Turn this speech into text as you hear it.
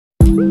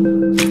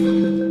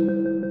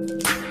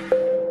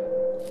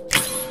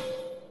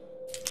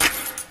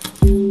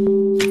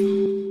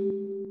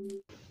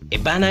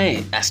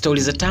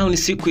Stories za town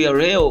siku ya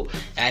leo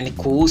ni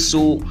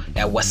kuhusu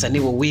wasanii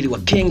wawili wa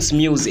Kings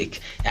Music.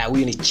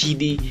 Huyu ni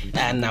Chidi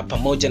na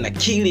pamoja na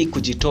Killy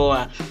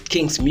kujitoa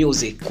Kings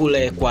Music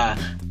kule kwa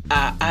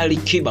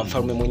Alikiba,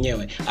 mfalme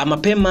mwenyewe.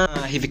 Mapema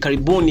hivi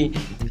karibuni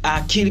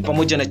Killy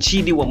pamoja na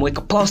Chidi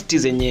wameweka posti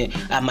zenye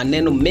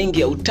maneno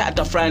mengi ya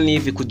utata fulani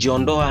hivi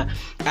kujiondoa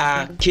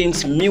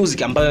Kings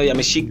Music, ambayo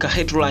yameshika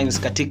headlines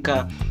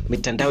katika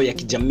mitandao ya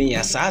kijamii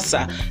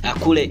sasa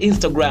kule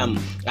Instagram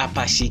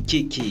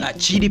pashikiki.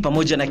 Chidi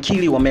pamoja na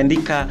Killy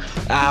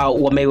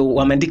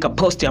wameandika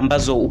posti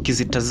ambazo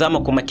ukizitazama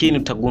kwa makini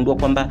utagundua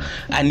kwamba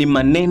ni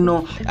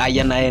maneno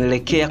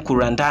yanaelekea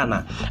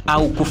kurandana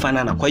au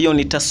kufanana. Kwa hiyo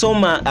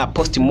nitasoma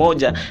posti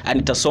moja,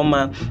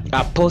 nitasoma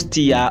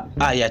posti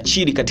ya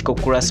Chidi katika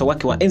ukurasa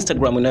wake wa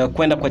Instagram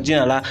inayokwenda kwa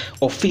jina la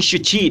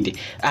Official Chidi.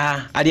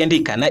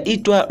 Aliandika,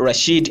 naitwa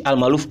Rashid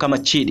almaarufu kama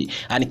Chidi,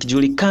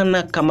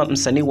 nikijulikana kama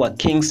msanii wa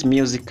Kings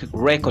Music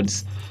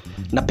Records.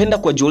 Napenda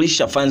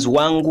kuwajulisha fans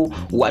wangu,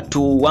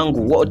 watu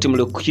wangu wote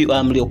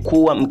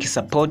mliokuwa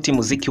mkisupporti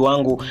muziki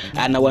wangu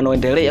na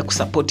wanaoendelea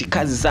kusupporti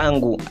kazi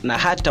zangu na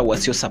hata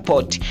wasio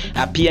support.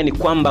 Pia ni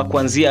kwamba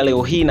kuanzia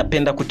leo hii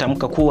napenda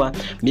kutamka kuwa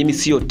mimi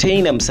sio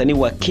tena msanii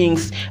wa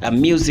Kings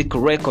Music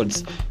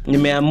Records.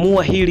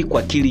 Nimeamua hili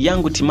kwa akili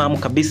yangu timamu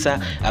kabisa,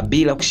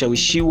 bila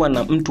kushawishiwa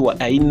na mtu wa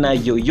aina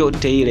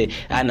yoyote ile,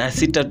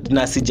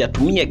 na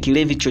sijatumia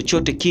kilevi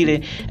chochote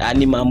kile.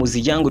 Ni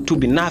maamuzi yangu tu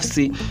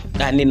binafsi,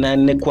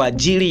 kwa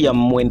ajili ya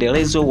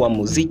muendelezo wa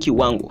muziki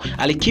wangu.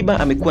 Alikiba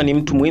amekuwa ni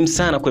mtu muhimu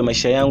sana kwa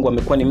maisha yangu.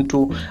 Amekuwa ni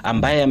mtu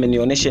ambaye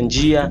amenionyesha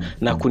njia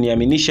na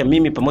kuniaminisha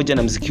mimi pamoja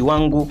na muziki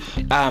wangu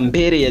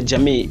mbele ya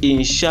jamii.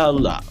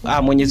 Inshallah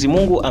Mwenyezi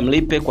Mungu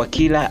amlipe kwa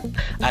kila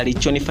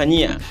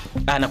alichonifanyia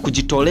na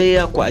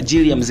kujitolea kwa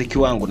ajili ya muziki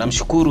wangu.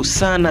 Namshukuru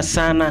sana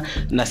sana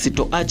na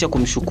sitoacha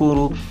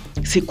kumshukuru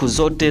siku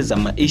zote za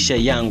maisha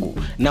yangu.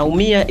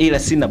 Naumia ila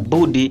sina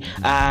budi.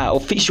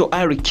 Official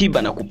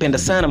Alikiba, nakupenda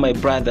sana my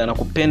brother,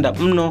 nakupenda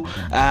mno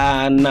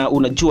na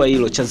unajua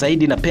hilo. Cha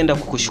zaidi napenda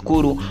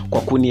kukushukuru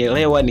kwa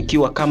kunielewa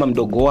nikiwa kama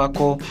mdogo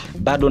wako.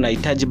 Bado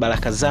nahitaji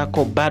baraka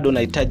zako, bado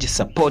nahitaji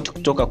support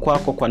kutoka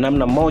kwako kwa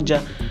namna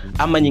moja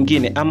ama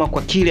nyingine, ama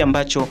kwa kile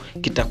ambacho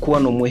kitakuwa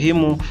na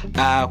muhimu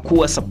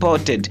kuwa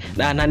supported.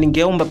 Na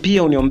ningeomba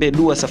pia uniombee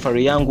dua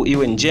safari yangu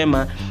iwe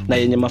njema na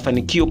yenye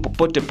mafanikio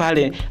popote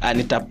pale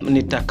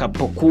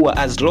nitakapokuwa,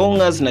 as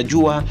long as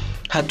najua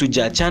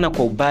hatujaachana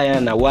kwa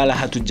ubaya na wala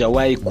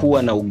hatujawahi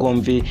kuwa na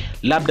ugomvi,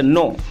 labda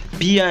no.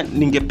 Pia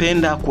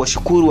ningependa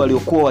kuwashukuru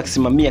waliokuwa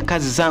wakisimamia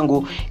kazi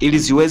zangu ili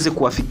ziweze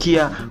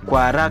kuwafikia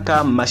kwa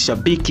haraka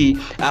mashabiki,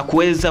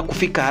 kuweza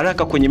kufika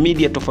haraka kwenye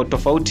media tofauti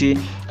tofauti.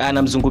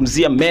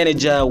 Namzungumzia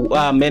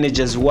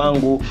managers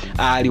wangu,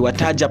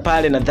 aliwataja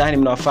pale, nadhani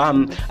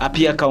mnawafahamu.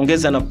 Pia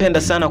kaongeza,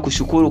 napenda sana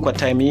kushukuru kwa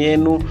time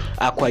yenu,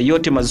 kwa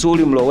yote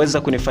mazuri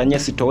mlioweza kunifanyia.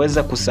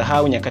 Sitoweza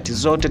kusahau nyakati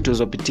zote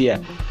tulizopitia.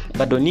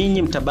 Bado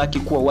ninyi mtabaki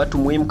kuwa watu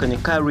muhimu kwenye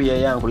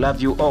career yangu.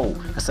 Love you all.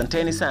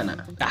 Asanteni sana.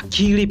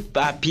 Killy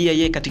pia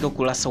yeye katika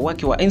ukurasa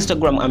wake wa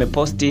Instagram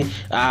ameposti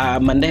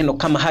maneno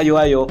kama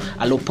hayo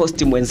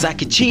aloposti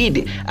mwenzake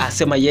Chidi.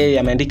 Asema yeye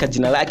ameandika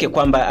jina lake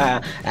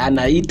kwamba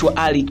anaitwa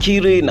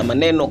Alikiba na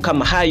maneno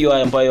kama hayo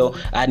ambayo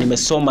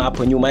nimesoma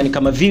hapo nyuma. Yani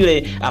kama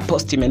vile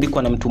posti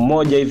imeandikwa na mtu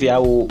mmoja hivi,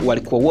 au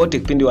walikuwa wote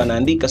kipindi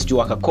wanaandika, sijui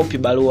wakakopi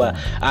barua,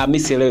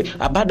 misielewi.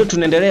 Bado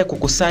tunaendelea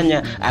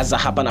kukusanya za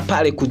hapa na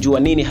pale kujua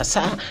nini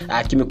hasa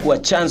kimekuwa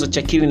chanzo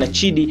cha Killy na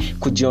Chidi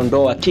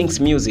kujiondoa Kings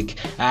Music.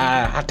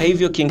 Hata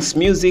hivyo Kings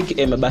Music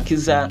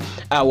imebakiza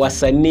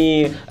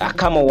wasanii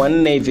kama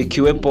 4 hivi,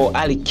 kiwepo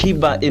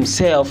Alikiba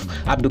himself,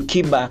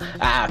 Abdukiba,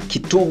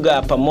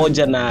 Kituga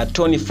pamoja na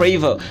Tony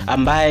Flavor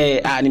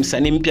ambaye ni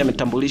msanii mpya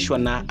ametambulishwa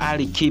na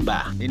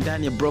Alikiba.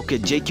 Ndani ya Broke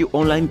JQ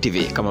Online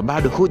TV. Kama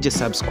bado huja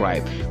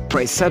subscribe,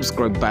 press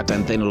subscribe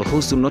button then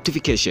ruhusu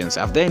notifications,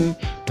 then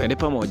twende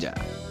pamoja.